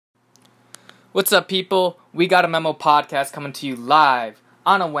What's up, people? We Got a Memo podcast coming to you live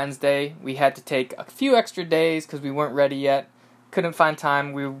on a Wednesday. We had to take a few extra days because we weren't ready yet. Couldn't find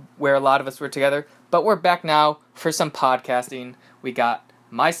time where a lot of us were together. But we're back now for some podcasting. We got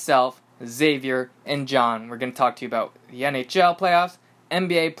myself, Xavier, and John. We're going to talk to you about the NHL playoffs,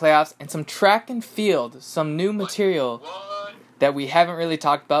 NBA playoffs, and some track and field, some new material that we haven't really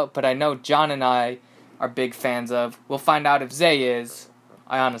talked about, but I know John and I are big fans of. We'll find out if Zay is.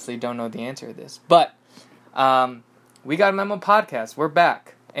 I honestly don't know the answer to this. But We Got a Memo podcast. We're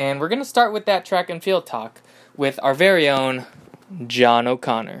back. And we're going to start with that track and field talk with our very own John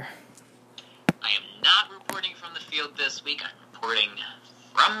O'Connor. I am not reporting from the field this week. I'm reporting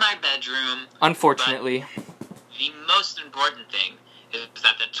from my bedroom. Unfortunately. The most important thing is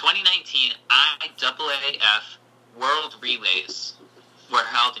that the 2019 IAAF World Relays were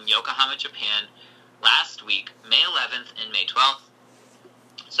held in Yokohama, Japan last week, May 11th and May 12th.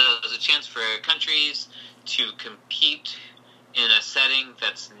 So it was a chance for countries to compete in a setting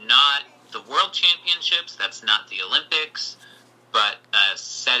that's not the World Championships, that's not the Olympics, but a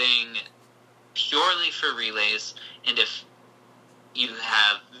setting purely for relays. And if you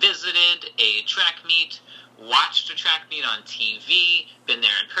have visited a track meet, watched a track meet on TV, been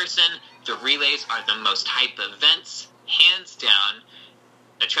there in person, the relays are the most hype events, hands down.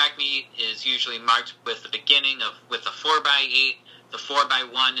 A track meet is usually marked with the beginning with a 4x8, the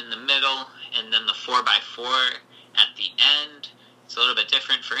 4x1 in the middle, and then the 4x4 at the end. It's a little bit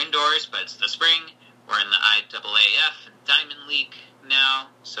different for indoors, but it's the spring. We're in the IAAF and Diamond League now,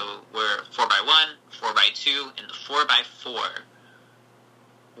 so we're 4x1, 4x2, and the 4x4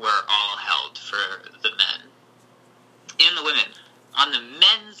 were all held for the men. And the women. On the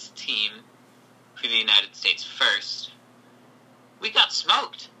men's team for the United States first, we got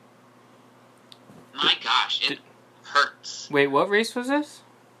smoked. My gosh, it hurts. Wait, what race was this?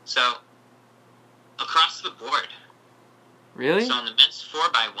 So, across the board. Really? So, on the men's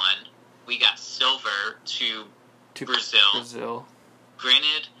 4x1, we got silver to Brazil.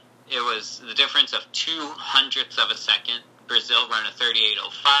 Granted, it was the difference of 0.02 of a second. Brazil ran a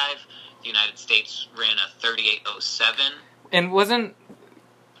 38.05. The United States ran a 38.07. And wasn't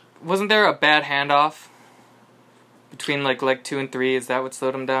there a bad handoff between leg 2 and 3? Is that what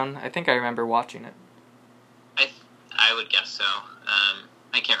slowed him down? I think I remember watching it. I would guess so.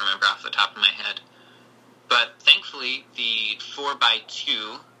 I can't remember off the top of my head. But thankfully, the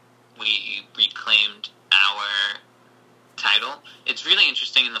 4x2, we reclaimed our title. It's really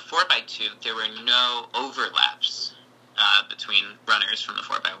interesting. In the 4x2, there were no overlaps between runners from the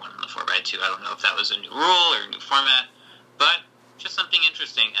 4x1 and the 4x2. I don't know if that was a new rule or a new format, but just something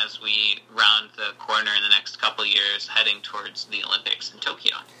interesting as we round the corner in the next couple years heading towards the Olympics in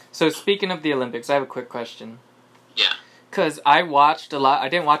Tokyo. So speaking of the Olympics, I have a quick question. Yeah. Because I watched a lot, I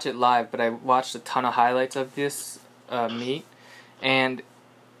didn't watch it live, but I watched a ton of highlights of this meet, and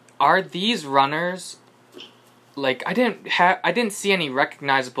are these runners, I didn't see any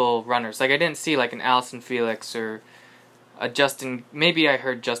recognizable runners. I didn't see an Allison Felix or a Justin, maybe I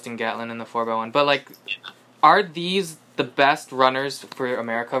heard Justin Gatlin in the 4x1, but are these the best runners for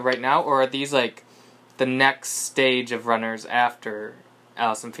America right now, or are these the next stage of runners after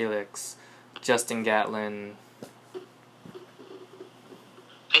Allison Felix, Justin Gatlin?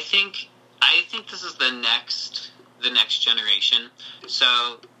 I think this is the next generation.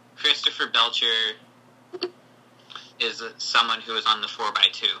 So Christopher Belcher is someone who is on the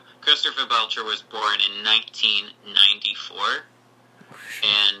 4x2. Christopher Belcher was born in 1994,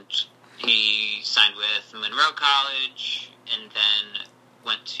 and he signed with Monroe College and then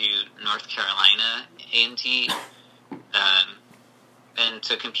went to North Carolina A&T and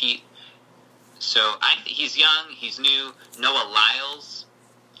to compete. So he's young, he's new. Noah Lyles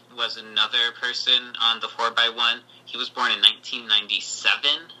was another person on the 4x1. He was born in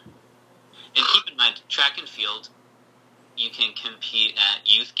 1997. And keep in mind, track and field, you can compete at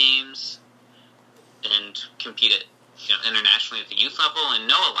youth games and compete at internationally at the youth level. And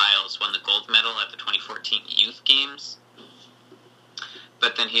Noah Lyles won the gold medal at the 2014 youth games.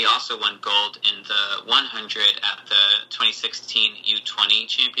 But then he also won gold in the 100 at the 2016 U20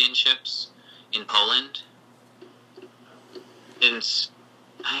 championships in Poland. And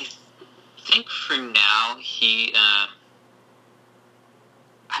I think for now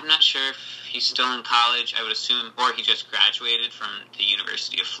I'm not sure if he's still in college. I would assume, or he just graduated from the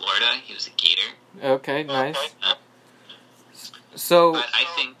University of Florida. He was a Gator. Okay, nice. But I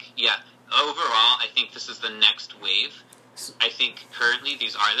think, overall, I think this is the next wave. I think currently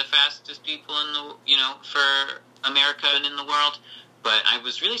these are the fastest people in the, for America and in the world. But I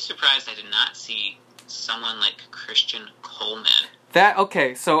was really surprised I did not see someone like Christian Coleman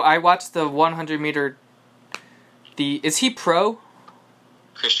Okay, so I watched the 100 meter. Is he pro?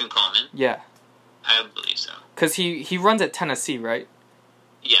 Christian Coleman? Yeah. I believe so. Because he runs at Tennessee, right?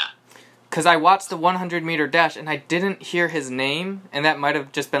 Yeah. Because I watched the 100 meter dash and I didn't hear his name, and that might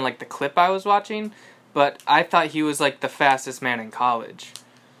have just been like the clip I was watching, but I thought he was like the fastest man in college.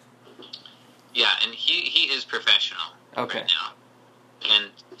 Yeah, and he is professional Okay. right now.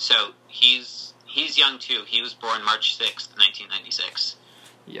 And so he's young too. He was born March 6th, 1996.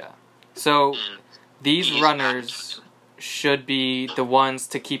 Yeah. So And these he's runners should be the ones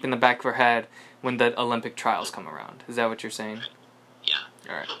to keep in the back of our head when the Olympic trials come around. Is that what you're saying? Yeah.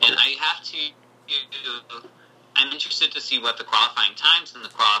 All right. And I have to... I'm interested to see what the qualifying times and the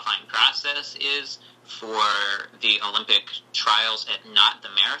qualifying process is for the Olympic trials at not the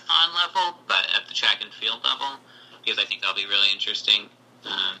marathon level, but at the track and field level, because I think that'll be really interesting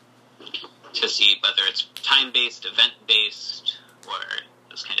to see whether it's time-based, event-based, or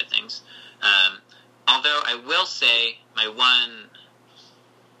those kind of things. Although I will say my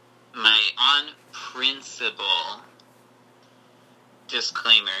on-principle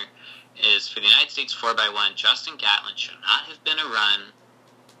disclaimer is for the United States 4x1, Justin Gatlin should not have been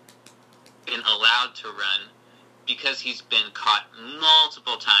allowed to run because he's been caught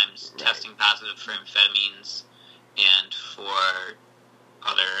multiple times testing positive for amphetamines and for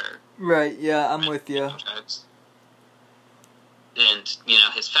other Right, yeah, I'm with you. drugs. And,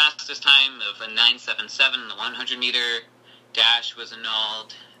 his fastest time of a 9.77 in the 100 meter dash was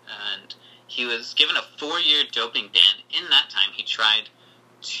annulled, and he was given a 4-year doping ban. In that time, he tried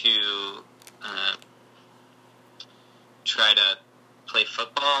to play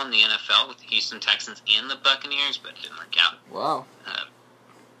football in the NFL with the Houston Texans and the Buccaneers, but it didn't work out. Wow.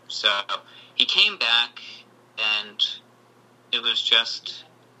 So he came back, and it was just,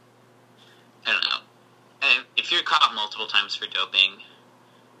 I don't know. If you're caught multiple times for doping,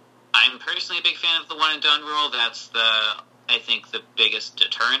 I'm personally a big fan of the one and done rule. That's I think the biggest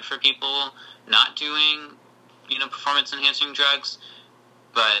deterrent for people not doing, performance enhancing drugs.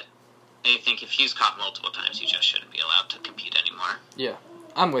 But I think if he's caught multiple times, he just shouldn't be allowed to compete anymore. Yeah,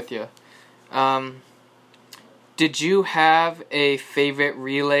 I'm with you. Did you have a favorite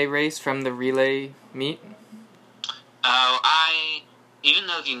relay race from the relay meet? Even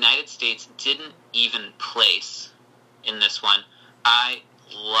though the United States didn't even place in this one, I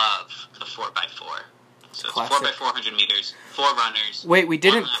love the 4x4. So it's 4x4 100 meters, 4 runners. Wait, we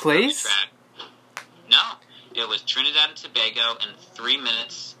didn't place? No. It was Trinidad and Tobago in 3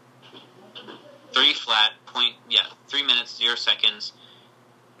 minutes, 3 minutes, 0 seconds,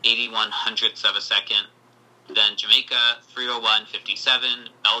 81 hundredths of a second. Then Jamaica, 3:01.57,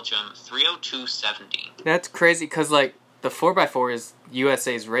 Belgium, 3:02.70. That's crazy, because, the 4x4 is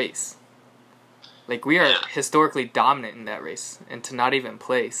USA's race. We are historically dominant in that race, and to not even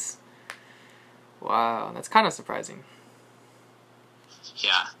place. Wow, that's kind of surprising.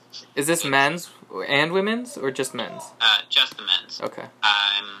 Yeah. Is this men's and women's, or just men's? Just the men's. Okay.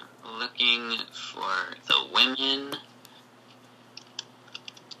 I'm looking for the women.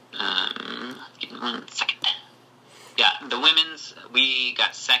 Give me 1 second. Yeah, the women's, we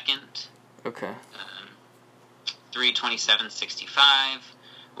got second. Okay. 3:27.65,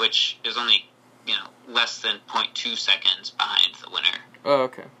 which is only, less than 0.2 seconds behind the winner. Oh,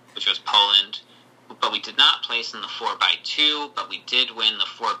 okay. Which was Poland. But we did not place in the 4x2, but we did win the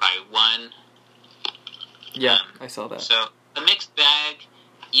 4x1. Yeah, I saw that. So, a mixed bag.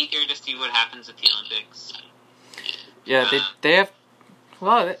 Eager to see what happens at the Olympics. Yeah, they have...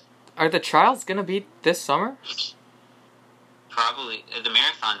 Well, are the trials going to be this summer? Probably. The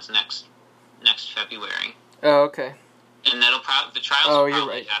marathon's next February. Oh, okay. And the trials will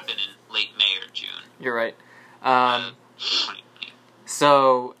probably happen in late May or June. You're right. 2020.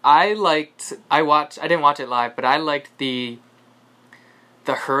 So I didn't watch it live, but I liked the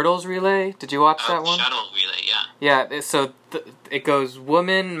hurdles relay. Did you watch that one? Shuttle relay, yeah. Yeah, so it goes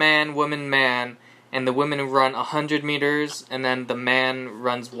woman, man, and the women run 100 meters, and then the man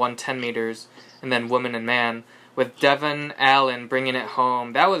runs 110 meters, and then woman and man, with Devon Allen bringing it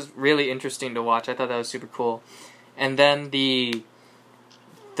home. That was really interesting to watch. I thought that was super cool. And then the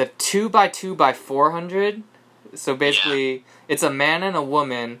 2x400, so basically it's a man and a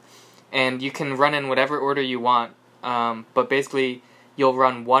woman, and you can run in whatever order you want, but basically you'll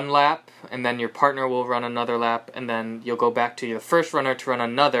run one lap, and then your partner will run another lap, and then you'll go back to your first runner to run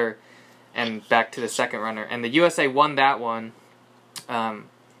another, and back to the second runner. And the USA won that one. I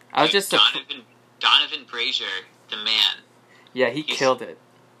was just... Donovan Brazier, the man. Yeah, he killed it.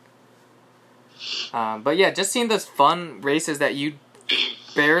 But yeah, just seeing those fun races that you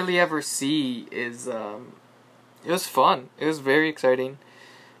barely ever see is It was fun. It was very exciting.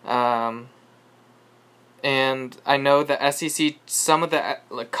 And I know the SEC, some of the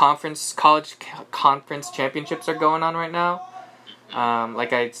college conference championships are going on right now.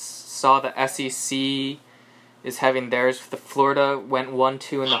 I saw the SEC is having theirs. The Florida went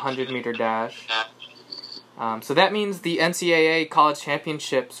 1-2 in the 100-meter dash. So that means the NCAA college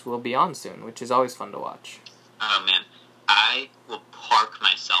championships will be on soon, which is always fun to watch. Oh man, I will park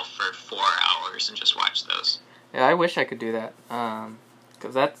myself for 4 hours and just watch those. Yeah, I wish I could do that.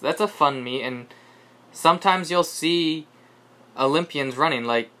 Because that's a fun meet, and sometimes you'll see Olympians running.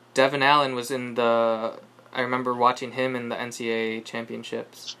 Like Devin Allen was in the. I remember watching him in the NCAA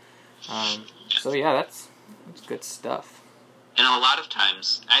championships. So yeah, that's good stuff. And a lot of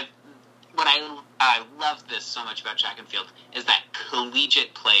times, I love this so much about track and field is that collegiate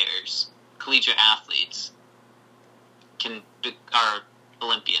athletes are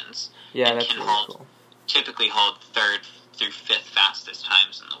Olympians. Yeah, and that's can really cool. Typically hold 3rd through 5th fastest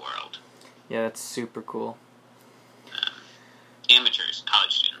times in the world. Yeah, that's super cool. Amateurs,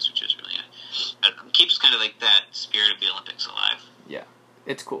 college students, which is really nice. It keeps kind of like that spirit of the Olympics alive. Yeah,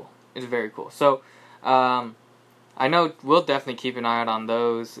 it's cool. It's very cool. So, I know we'll definitely keep an eye out on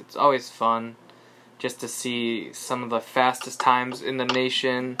those. It's always fun just to see some of the fastest times in the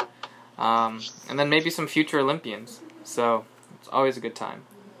nation, and then maybe some future Olympians. So, it's always a good time.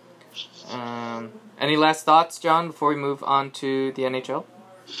 Any last thoughts, John, before we move on to the NHL?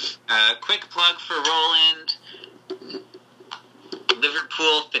 Quick plug for Roland.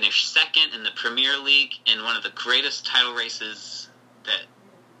 Liverpool finished 2nd in the Premier League in one of the greatest title races that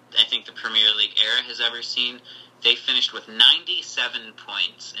I think the Premier League era has ever seen. They finished with 97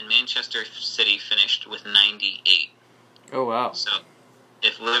 points, and Manchester City finished with 98. Oh, wow. So,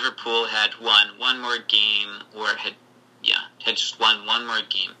 if Liverpool had won one more game, or had just won one more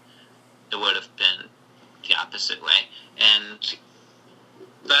game, it would have been the opposite way.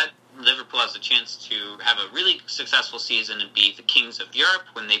 But Liverpool has a chance to have a really successful season and be the kings of Europe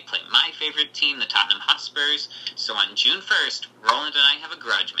when they play my favorite team, the Tottenham Hotspurs. So on June 1st, Roland and I have a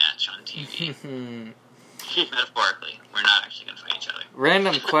grudge match on TV. Metaphorically. We're not actually going to fight each other.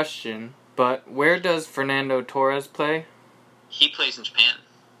 Random question, but where does Fernando Torres play? He plays in Japan.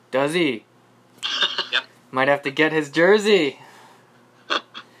 Does he? Yep. Might have to get his jersey. Man,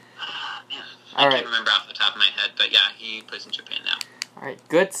 I can't remember off the top of my head, but yeah, he plays in Japan now. All right,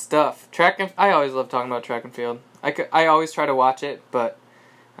 good stuff. I always love talking about track and field. I always try to watch it, but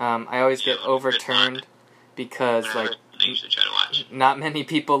I always get overturned because I usually try to watch. Not many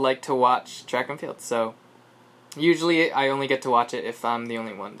people like to watch track and field. So usually I only get to watch it if I'm the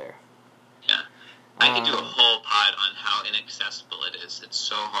only one there. Yeah, I could do a whole pod on how inaccessible it is. It's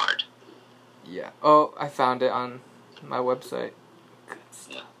so hard. Yeah. Oh, I found it on my website. Good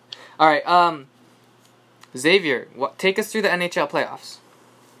stuff. Yeah. All right. Xavier, take us through the NHL playoffs.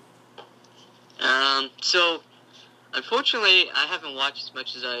 So, unfortunately, I haven't watched as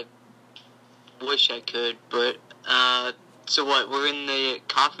much as I wish I could, but, we're in the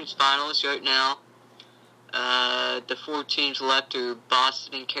conference finals right now. The 4 teams left are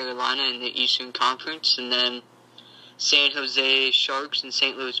Boston and Carolina in the Eastern Conference, and then San Jose Sharks and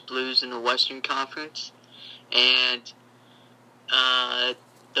St. Louis Blues in the Western Conference. And,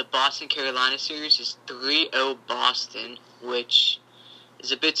 the Boston-Carolina series is 3-0 Boston, which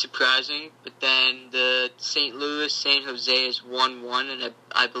is a bit surprising. But then the St. Louis-San Jose is 1-1, and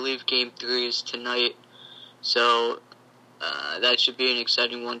I believe Game 3 is tonight. So that should be an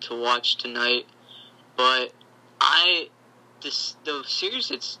exciting one to watch tonight. But the series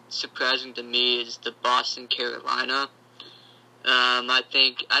that's surprising to me is the Boston-Carolina.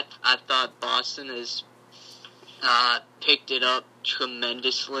 I thought Boston has picked it up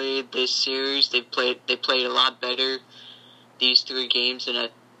tremendously this series. They played a lot better these 3 games than I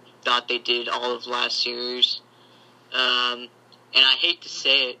thought they did all of last series. And I hate to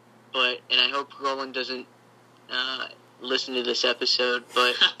say it, and I hope Roland doesn't listen to this episode,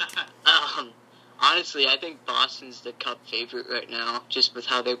 but honestly, I think Boston's the Cup favorite right now, just with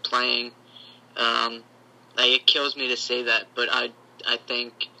how they're playing. It kills me to say that, but I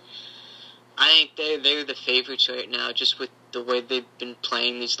think they're the favorites right now, just with the way they've been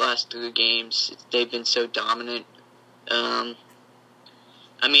playing these last 3 games. They've been so dominant.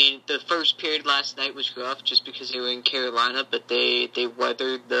 The first period last night was rough just because they were in Carolina, but they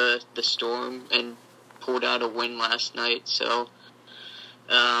weathered the storm and pulled out a win last night. So,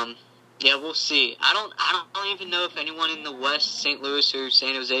 we'll see. I don't even know if anyone in the West, St. Louis or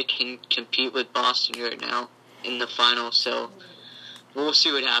San Jose, can compete with Boston right now in the final. So, we'll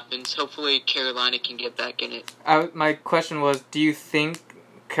see what happens. Hopefully Carolina can get back in it. My question was, do you think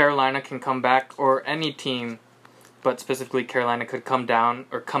Carolina can come back, or any team but specifically Carolina could come down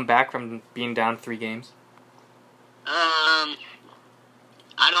or come back from being down 3 games? I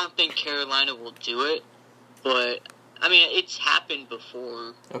don't think Carolina will do it, but I mean it's happened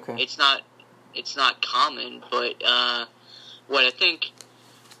before. Okay. It's not common, but what I think,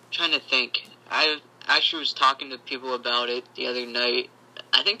 trying to think, I actually was talking to people about it the other night.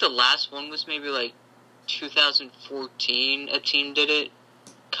 I think the last one was maybe like 2014. A team did it,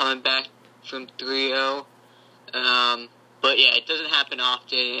 coming back from 3-0. But yeah, it doesn't happen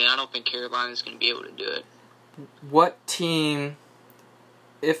often, and I don't think Carolina's going to be able to do it. What team,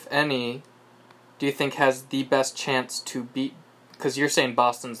 if any, do you think has the best chance to beat? Because you're saying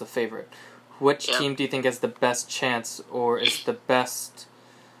Boston's the favorite. Which team do you think has the best chance, or is the best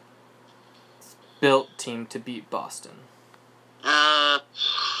built team to beat Boston?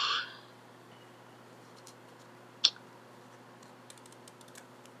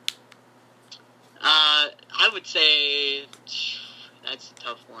 I would say that's a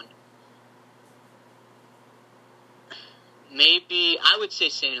tough one. Maybe I would say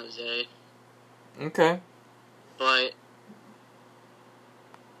San Jose. Okay. But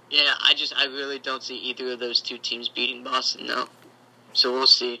yeah, I really don't see either of those two teams beating Boston though. So we'll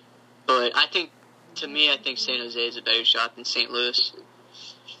see. But I think San Jose is a better shot than St. Louis.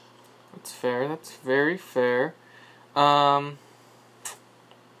 That's fair. That's very fair.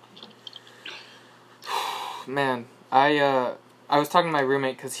 Man, I was talking to my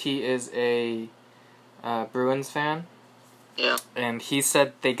roommate because he is a Bruins fan. Yeah. And he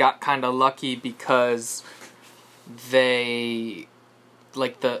said they got kind of lucky because they,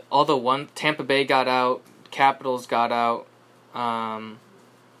 like Tampa Bay got out, Capitals got out,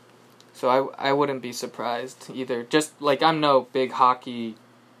 so I wouldn't be surprised either. Just, like, I'm no big hockey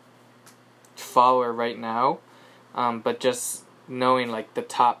follower right now, but just knowing, like, the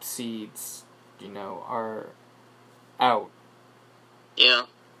top seeds, are out. Yeah.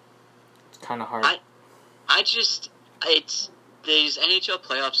 It's kind of hard. These NHL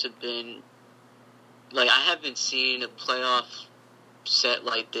playoffs have been, like, I haven't seen a playoff set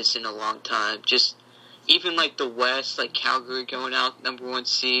like this in a long time. Just, even, like, the West, like, Calgary going out, number 1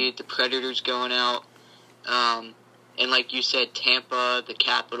 seed, the Predators going out, and like you said, Tampa, the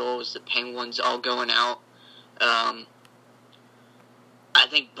Capitals, the Penguins all going out. I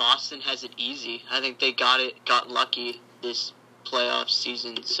think Boston has it easy. I think they got lucky this playoff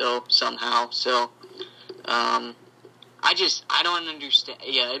season, somehow. I don't understand.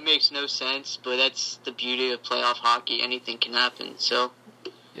 Yeah, it makes no sense, but that's the beauty of playoff hockey. Anything can happen, so.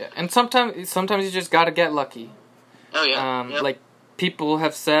 Yeah, and sometimes you just gotta get lucky. Oh, yeah. Yep. Like, people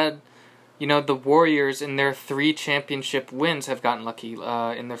have said, the Warriors in their 3 championship wins have gotten lucky.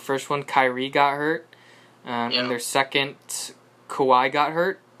 In their first one, Kyrie got hurt. In their second, Kawhi got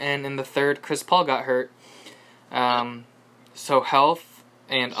hurt. And in the third, Chris Paul got hurt. So health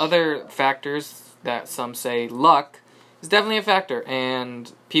and other factors that some say luck is definitely a factor.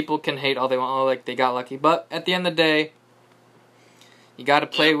 And people can hate all they want, like they got lucky. But at the end of the day, you got to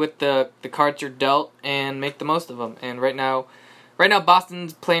play with the cards you're dealt and make the most of them. And right now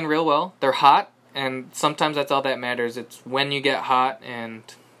Boston's playing real well. They're hot, and sometimes that's all that matters. It's when you get hot and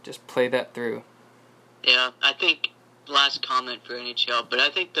just play that through. Yeah, I think, last comment for NHL, but I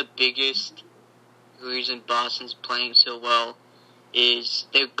think the biggest reason Boston's playing so well is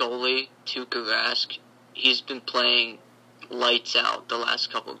their goalie, Tuukka Rask. He's been playing lights out the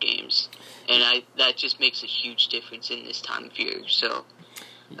last couple games, and that just makes a huge difference in this time of year. So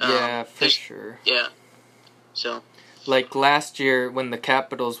yeah, for sure. Yeah. So, like last year when the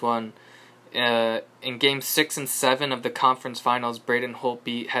Capitals won, in Game 6 and 7 of the conference finals, Braden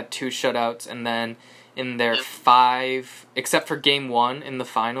Holtby had 2 shutouts, and then in their 5, except for Game 1 in the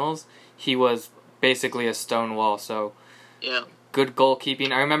finals, he was basically a stone wall. So, yeah. Good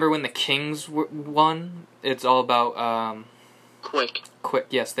goalkeeping. I remember when the Kings won, it's all about Quick,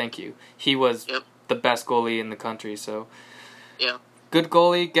 yes, thank you. He was the best goalie in the country, so. Yeah. Good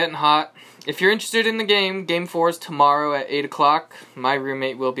goalie, getting hot. If you're interested in the game, Game 4 is tomorrow at 8 o'clock. My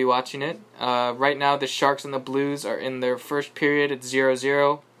roommate will be watching it. Right now, the Sharks and the Blues are in their first period. It's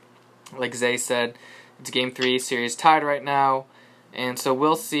 0-0. Like Zay said, it's Game 3, series tied right now. And so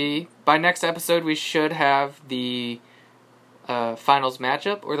we'll see. By next episode, we should have the finals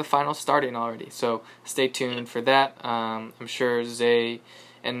matchup or the finals starting already. So stay tuned for that. I'm sure Zay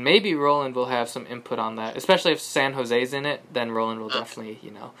and maybe Roland will have some input on that. Especially if San Jose's in it, then Roland will definitely,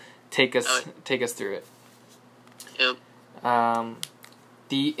 take us through it. Yep.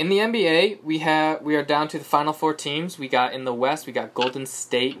 In the NBA, we are down to the final 4 teams. We got in the West, we got Golden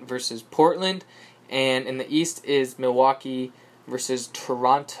State versus Portland, and in the East is Milwaukee versus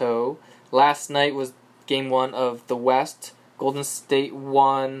Toronto. Last night was Game 1 of the West. Golden State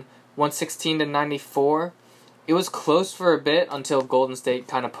won 116-94. It was close for a bit until Golden State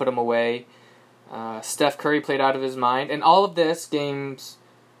kind of put them away. Steph Curry played out of his mind. And all of this game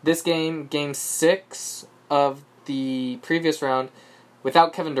 6 of the previous round,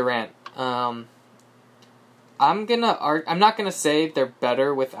 without Kevin Durant. I'm not gonna say they're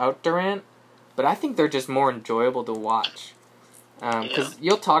better without Durant, but I think they're just more enjoyable to watch. Because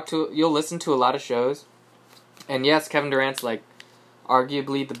you'll listen to a lot of shows, and yes, Kevin Durant's like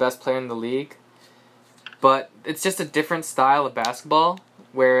arguably the best player in the league, but it's just a different style of basketball.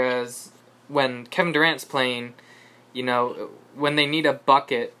 Whereas when Kevin Durant's playing, when they need a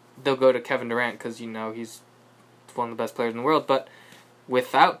bucket, they'll go to Kevin Durant because he's one of the best players in the world. But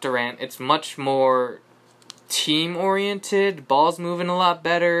without Durant, it's much more team-oriented. Ball's moving a lot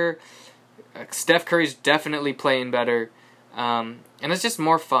better. Steph Curry's definitely playing better. And it's just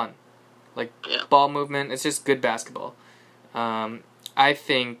more fun. Ball movement, it's just good basketball. I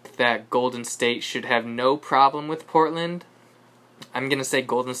think that Golden State should have no problem with Portland. I'm going to say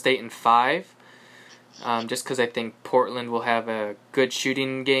Golden State in 5. Just because I think Portland will have a good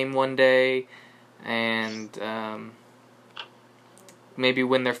shooting game one day. And maybe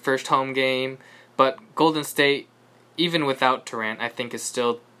win their first home game. But Golden State, even without Durant, I think is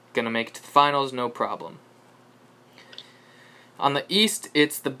still going to make it to the finals, no problem. On the East,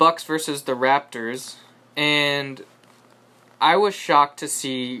 it's the Bucks versus the Raptors, and I was shocked to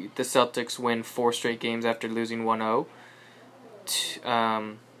see the Celtics win 4 straight games after losing 1-0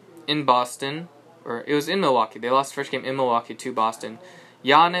 in Boston, or it was in Milwaukee. They lost the first game in Milwaukee to Boston.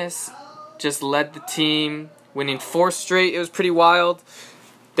 Giannis just led the team, winning 4 straight. It was pretty wild.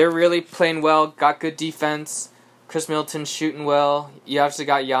 They're really playing well, got good defense. Chris Middleton's shooting well. You obviously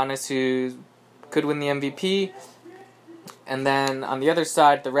got Giannis, who could win the MVP. And then on the other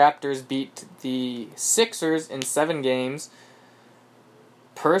side, the Raptors beat the Sixers in 7 games.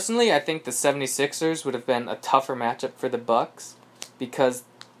 Personally, I think the 76ers would have been a tougher matchup for the Bucks because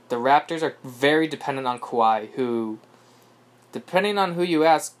the Raptors are very dependent on Kawhi, who, depending on who you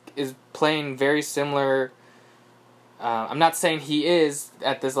ask, is playing very similar. I'm not saying he is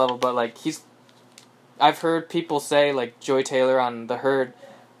at this level, but I've heard people say, Joy Taylor on The Herd,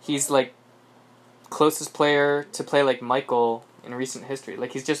 he's closest player to play like Michael in recent history.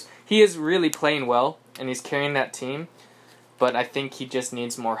 He is really playing well, and he's carrying that team, but I think he just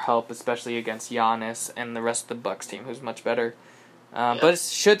needs more help, especially against Giannis and the rest of the Bucks team, who's much better. But it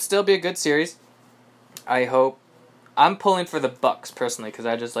should still be a good series. I hope. I'm pulling for the Bucks, personally, because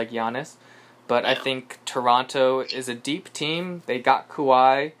I just like Giannis, but I think Toronto is a deep team. They got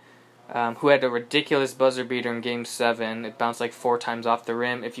Kawhi, who had a ridiculous buzzer beater in Game 7. It bounced 4 times off the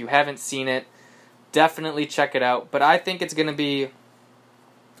rim. If you haven't seen it, definitely check it out. But I think it's going to be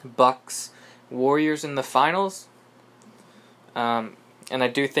Bucks Warriors in the finals. And I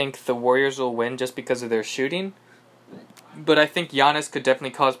do think the Warriors will win just because of their shooting. But I think Giannis could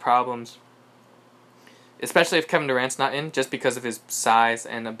definitely cause problems, especially if Kevin Durant's not in, just because of his size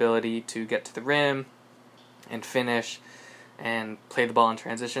and ability to get to the rim and finish and play the ball in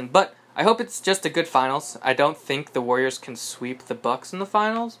transition. But I hope it's just a good finals. I don't think the Warriors can sweep the Bucks in the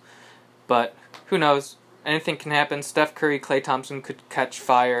finals, but who knows? Anything can happen. Steph Curry, Klay Thompson could catch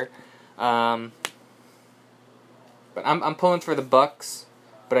fire. But I'm pulling for the Bucks,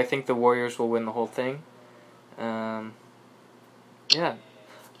 but I think the Warriors will win the whole thing. Yeah.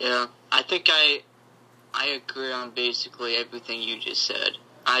 Yeah, I think I agree on basically everything you just said.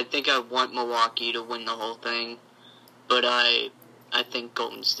 I think I want Milwaukee to win the whole thing, but I think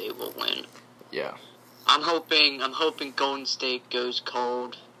Golden State will win. Yeah. I'm hoping Golden State goes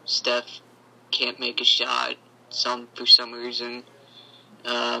cold. Steph can't make a shot for some reason.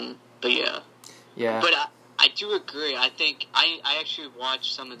 But yeah. Yeah. But I do agree. I think I actually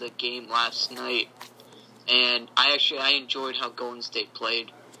watched some of the game last night, and I enjoyed how Golden State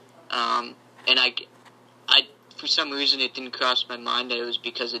played. And I for some reason it didn't cross my mind that it was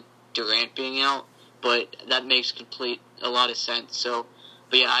because of Durant being out, but that makes a lot of sense. So,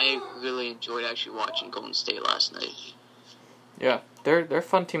 but yeah, I really enjoyed actually watching Golden State last night. Yeah, they're a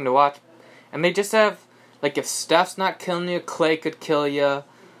fun team to watch, and they just have if Steph's not killing you, Klay could kill you.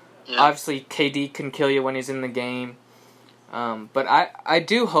 Yeah. Obviously, KD can kill you when he's in the game. But I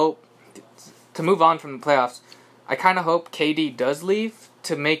do hope, to move on from the playoffs, I kind of hope KD does leave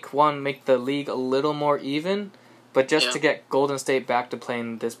to make the league a little more even, but just to get Golden State back to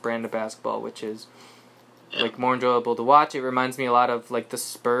playing this brand of basketball, which is more enjoyable to watch. It reminds me a lot of the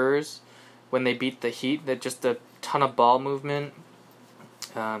Spurs when they beat the Heat. That just a ton of ball movement.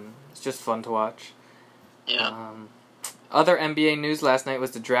 It's just fun to watch. Yeah. Other NBA news last night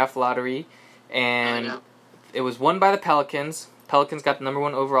was the draft lottery, and it was won by the Pelicans. Pelicans got the number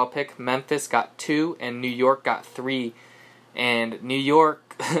 1 overall pick. Memphis got 2, and New York got 3. And New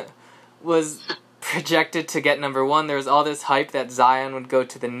York was projected to get number 1. There was all this hype that Zion would go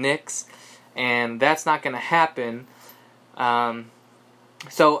to the Knicks, and that's not going to happen.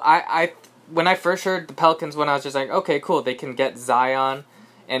 So I when I first heard the Pelicans won, I was just like, okay, cool. They can get Zion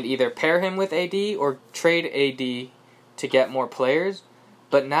and either pair him with AD or trade AD to get more players.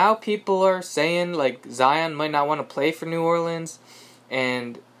 But now people are saying, like, Zion might not want to play for New Orleans,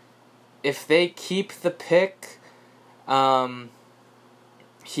 and if they keep the pick,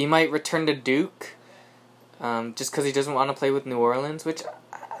 he might return to Duke, just because he doesn't want to play with New Orleans, which,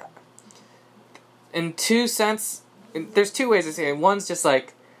 in there's 2 ways to say it. One's just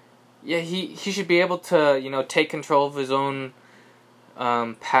like, yeah, he should be able to, take control of his own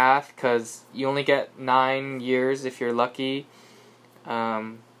path, because you only get 9 years if you're lucky,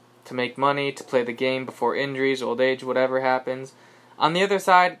 to make money, to play the game before injuries, old age, whatever happens. On the other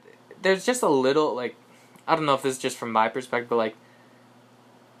side, there's just a little, like, I don't know if this is just from my perspective, but, like,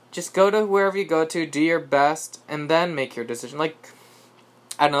 just go to wherever you go to, do your best, and then make your decision. Like,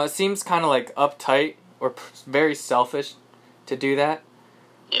 I don't know, it seems kind of, like, uptight or very selfish to do that.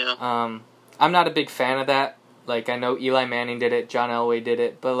 Yeah. I'm not a big fan of that. Like, I know Eli Manning did it, John Elway did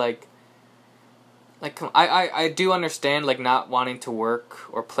it, but, like, I do understand, like, not wanting to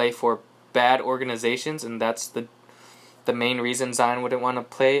work or play for bad organizations, and that's the main reason Zion wouldn't want to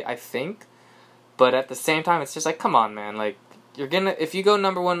play, I think. But at the same time, it's just like, come on, man. Like, if you go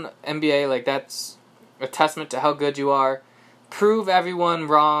number 1 NBA, like, that's a testament to how good you are. Prove everyone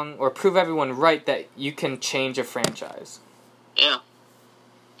wrong or prove everyone right that you can change a franchise. Yeah.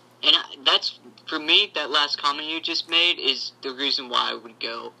 And that's, for me, that last comment you just made is the reason why I would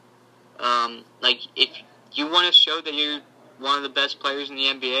go. Like, if you want to show that you're one of the best players in the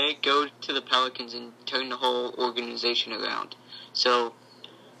NBA, go to the Pelicans and turn the whole organization around. So,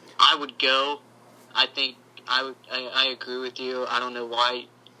 I would go. I think I agree with you. I don't know why.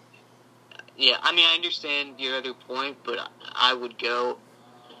 Yeah, I mean, I understand your other point, but I would go.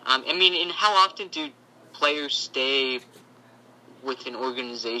 I mean, and how often do players stay with an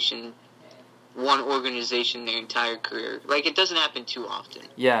organization, one organization, their entire career? Like, it doesn't happen too often.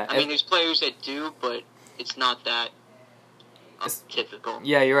 Yeah. I mean, there's players that do, but it's not that typical.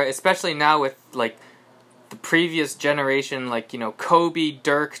 Yeah, you're right. Especially now with, like, the previous generation, like, Kobe,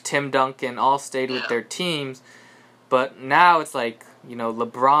 Dirk, Tim Duncan all stayed with their teams. But now it's like,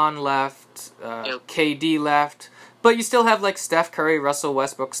 LeBron left, KD left. But you still have, like, Steph Curry, Russell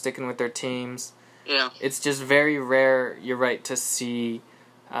Westbrook sticking with their teams. Yeah. It's just very rare, you're right, to see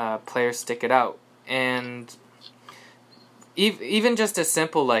players stick it out. And even just as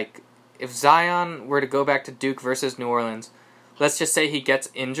simple, like, if Zion were to go back to Duke versus New Orleans, let's just say he gets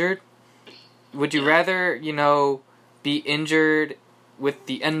injured, would you rather, be injured with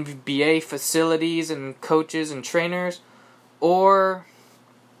the NBA facilities and coaches and trainers, or,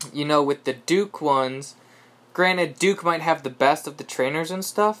 with the Duke ones? Granted, Duke might have the best of the trainers and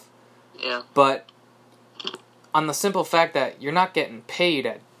stuff, but on the simple fact that you're not getting paid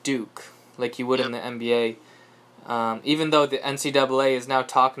at Duke like you would in the NBA, even though the NCAA is now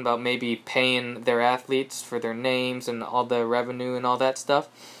talking about maybe paying their athletes for their names and all the revenue and all that stuff,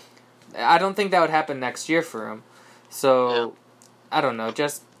 I don't think that would happen next year for him. So, I don't know,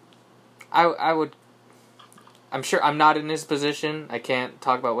 just, I would, I'm sure I'm not in his position, I can't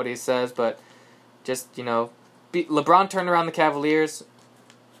talk about what he says, but just, LeBron turned around the Cavaliers,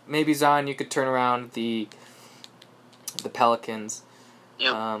 maybe Zion, you could turn around the Pelicans.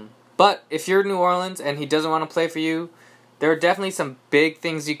 Yep. But if you're New Orleans and he doesn't want to play for you, there are definitely some big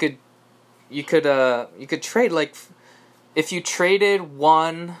things you could trade. Like, if you traded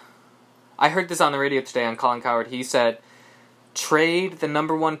one, I heard this on the radio today on Colin Cowherd. He said, trade the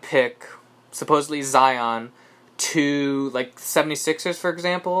number 1 pick, supposedly Zion, to, like, 76ers, for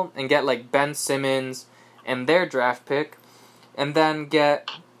example, and get, like, Ben Simmons and their draft pick, and then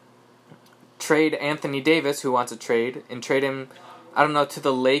trade Anthony Davis, who wants a trade, and trade him, I don't know, to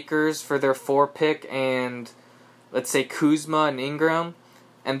the Lakers for their 4 pick and, let's say, Kuzma and Ingram,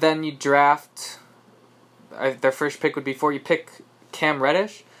 and then you draft, their first pick would be 4, you pick Cam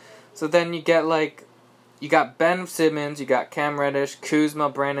Reddish, so then you get, like, you got Ben Simmons, you got Cam Reddish, Kuzma,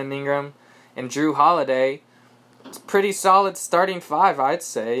 Brandon Ingram, and Drew Holiday. It's pretty solid starting 5, I'd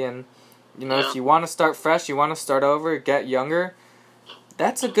say, and, if you want to start fresh, you want to start over, get younger,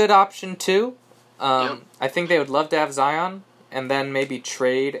 that's a good option too. I think they would love to have Zion, and then maybe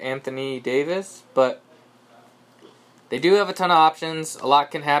trade Anthony Davis, but they do have a ton of options. A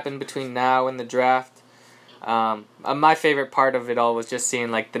lot can happen between now and the draft. My favorite part of it all was just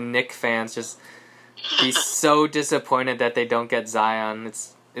seeing like the Knicks fans just be so disappointed that they don't get Zion.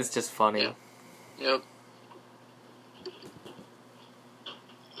 It's just funny. Yeah. Yep.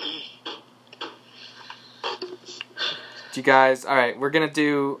 You guys, all right, we're gonna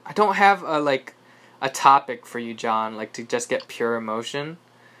do. I don't have a topic for you, John, like to just get pure emotion.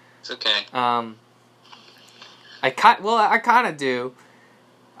 It's okay. I kind of do.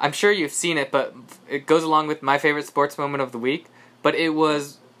 I'm sure you've seen it, but it goes along with my favorite sports moment of the week. But it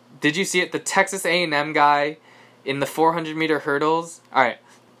was, did you see it? The Texas A&M guy in the 400-meter hurdles. All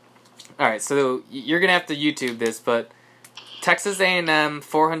right. So you're gonna have to YouTube this, but Texas A&M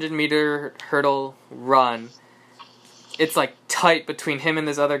 400-meter hurdle run. It's like tight between him and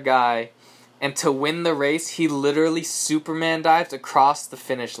this other guy, and to win the race, he literally Superman dived across the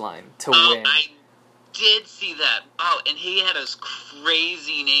finish line to win. I did see that. Oh, and he had a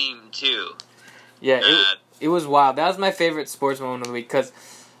crazy name too. Yeah, it was wild. That was my favorite sports moment of the week because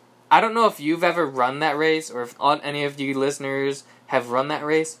I don't know if you've ever run that race or if any of you listeners have run that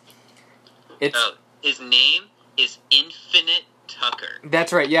race. His name is Infinite Tucker.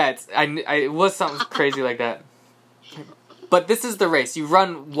 That's right. Yeah, it was something crazy like that. But this is the race. You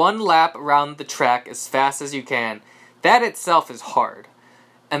run one lap around the track as fast as you can. That itself is hard.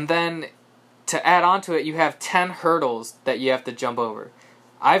 And then to add on to it, you have 10 hurdles that you have to jump over.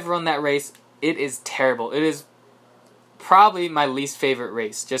 I've run that race. It is terrible. It is probably my least favorite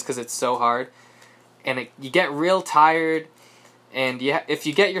race just because it's so hard. And you get real tired. And if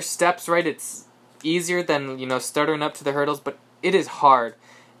you get your steps right, it's easier than, stuttering up to the hurdles. But it is hard.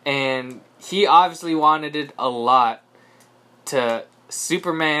 And he obviously wanted it a lot to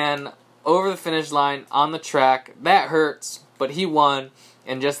Superman over the finish line on the track. That hurts, but he won.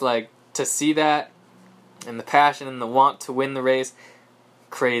 And just to see that and the passion and the want to win the race,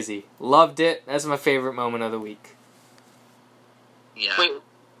 crazy. Loved it. That's my favorite moment of the week. Yeah. Wait,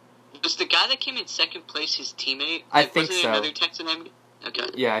 was the guy that came in second place his teammate? I think was it so. Another Texan?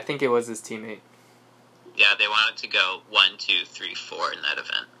 Okay. Yeah, I think it was his teammate. Yeah, they wanted to go 1, 2, 3, 4 in that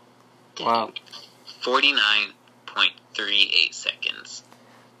event. Wow. 49.38 seconds.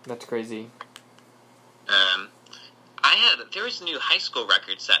 That's crazy. There was a new high school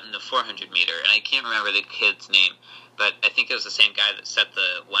record set in the 400 meter, and I can't remember the kid's name, but I think it was the same guy that set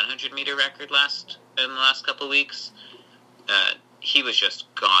the 100 meter record in the last couple of weeks. He was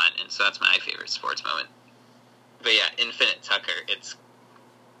just gone, and so that's my favorite sports moment. But yeah, Infinite Tucker, that's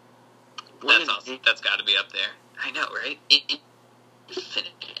got to be up there. I know, right?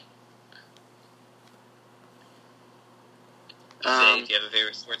 Infinite. Say, do you have a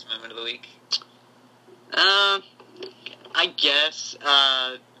favorite sports moment of the week? I guess.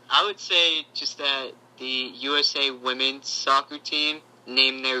 I would say just that the USA women's soccer team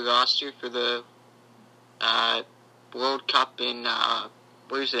named their roster for the World Cup in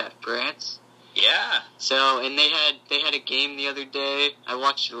where is it at? France. Yeah. So, and they had a game the other day. I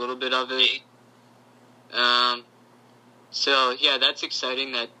watched a little bit of it. So yeah, that's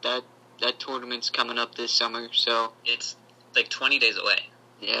exciting. That tournament's coming up this summer. So it's like 20 days away.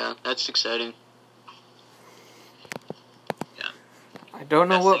 Yeah, that's exciting. Yeah. I don't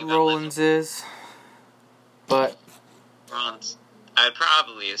know what Rollins is, but Rollins. I'd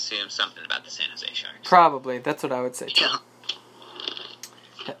probably assume something about the San Jose Sharks. Probably, that's what I would say too. Yeah.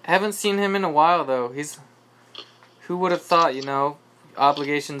 Haven't seen him in a while though. Who would have thought,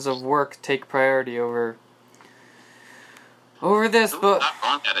 obligations of work take priority over this, but not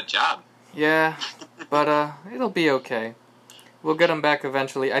wrong at a job. Yeah, but it'll be okay. We'll get him back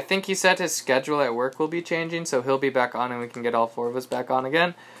eventually. I think he said his schedule at work will be changing, so he'll be back on and we can get all four of us back on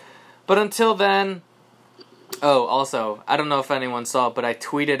again. But until then, also, I don't know if anyone saw it, but I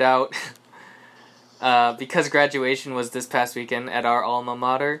tweeted out, because graduation was this past weekend at our alma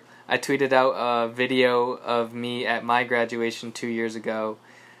mater, I tweeted out a video of me at my graduation 2 years ago.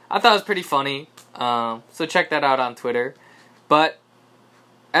 I thought it was pretty funny, so check that out on Twitter. But,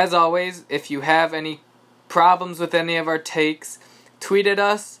 as always, if you have any problems with any of our takes, tweet at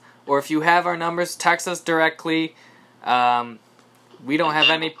us, or if you have our numbers, text us directly. We don't have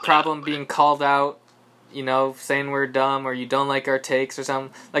any problem being called out, saying we're dumb or you don't like our takes or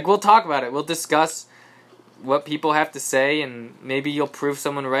something. We'll talk about it. We'll discuss what people have to say, and maybe you'll prove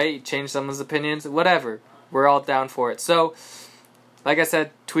someone right, change someone's opinions, whatever. We're all down for it. So, like I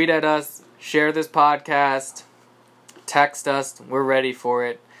said, tweet at us, share this podcast, text us. We're ready for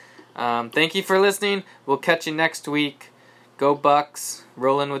it. Thank you for listening. We'll catch you next week. Go Bucks.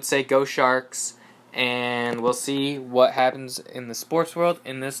 Roland would say go Sharks. And we'll see what happens in the sports world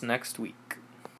in this next week.